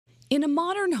In a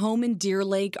modern home in Deer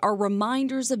Lake are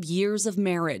reminders of years of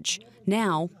marriage,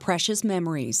 now precious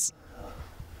memories.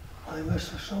 I miss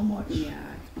her so much. Yeah,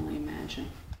 I can only imagine.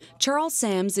 Charles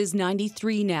Sams is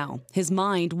 93 now. His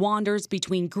mind wanders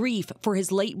between grief for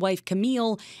his late wife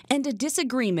Camille and a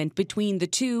disagreement between the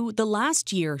two the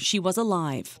last year she was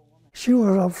alive. She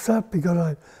was upset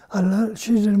because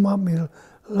she didn't want me to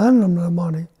lend them the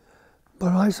money,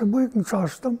 but I said we can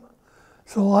trust them.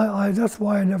 So that's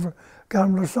why I never got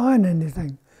him to sign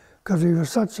anything, because he was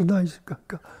such a nice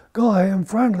guy and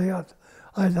friendly. I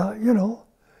thought, you know,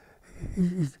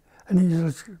 and he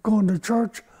was going to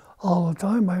church all the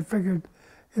time. I figured,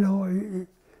 you know,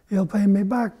 he'll pay me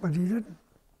back, but he didn't.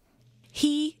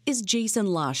 He is Jason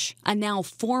Lush, a now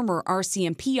former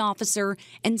RCMP officer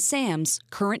and Sam's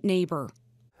current neighbour.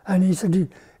 And he said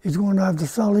he's going to have to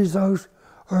sell his house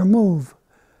or move,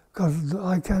 because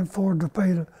I can't afford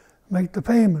to make the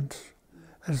payments.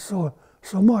 And so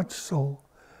much. So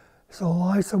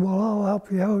I said, well, I'll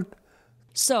help you out.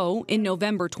 So, in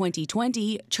November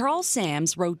 2020, Charles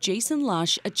Sams wrote Jason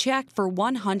Lush a cheque for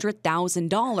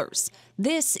 $100,000.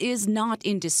 This is not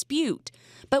in dispute.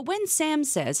 But when Sam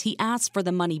says he asked for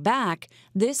the money back,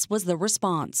 this was the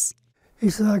response. He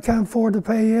said, I can't afford to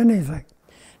pay you anything.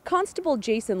 Constable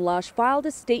Jason Lush filed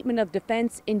a statement of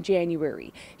defense in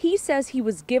January. He says he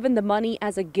was given the money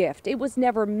as a gift. It was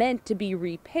never meant to be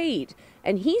repaid.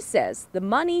 And he says the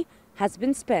money has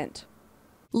been spent.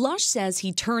 Lush says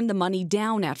he turned the money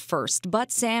down at first,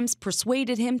 but Sams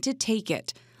persuaded him to take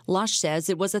it. Lush says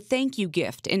it was a thank you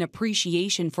gift in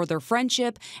appreciation for their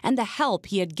friendship and the help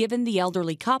he had given the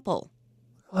elderly couple.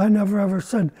 I never ever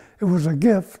said it was a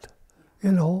gift,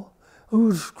 you know. Who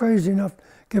was crazy enough to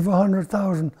give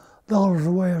 $100,000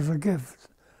 away as a gift?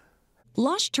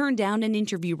 Lush turned down an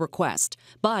interview request,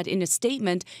 but in a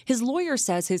statement, his lawyer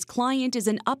says his client is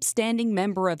an upstanding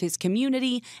member of his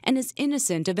community and is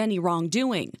innocent of any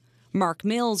wrongdoing. Mark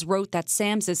Mills wrote that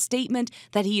Sam's statement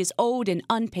that he is owed an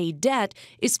unpaid debt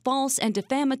is false and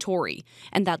defamatory,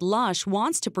 and that Lush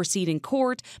wants to proceed in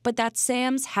court, but that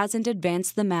Sams hasn't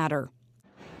advanced the matter.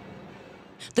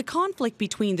 The conflict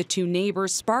between the two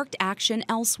neighbors sparked action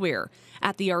elsewhere.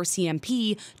 At the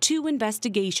RCMP, 2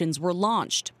 investigations were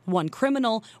launched, one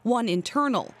criminal, one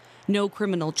internal. No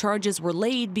criminal charges were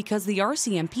laid because the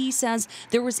RCMP says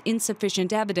there was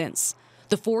insufficient evidence.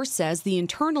 The force says the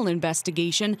internal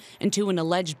investigation into an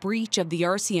alleged breach of the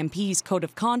RCMP's code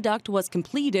of conduct was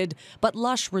completed, but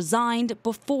Lush resigned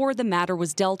before the matter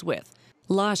was dealt with.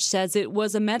 Lush says it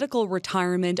was a medical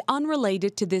retirement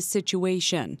unrelated to this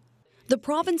situation. The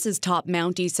province's top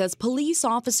Mountie says police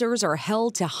officers are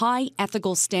held to high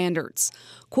ethical standards.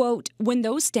 Quote, when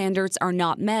those standards are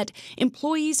not met,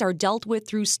 employees are dealt with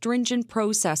through stringent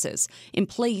processes in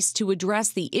place to address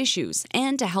the issues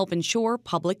and to help ensure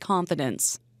public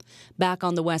confidence. Back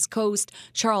on the West Coast,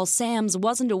 Charles Sams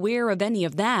wasn't aware of any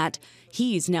of that.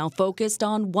 He's now focused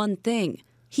on one thing.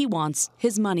 He wants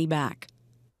his money back.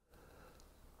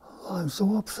 I'm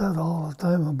so upset all the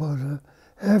time about it.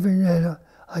 Every night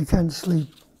I can't sleep.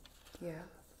 Yeah.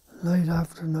 Night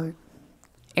after night.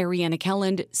 Ariana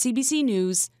Kelland, CBC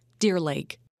News, Deer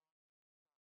Lake.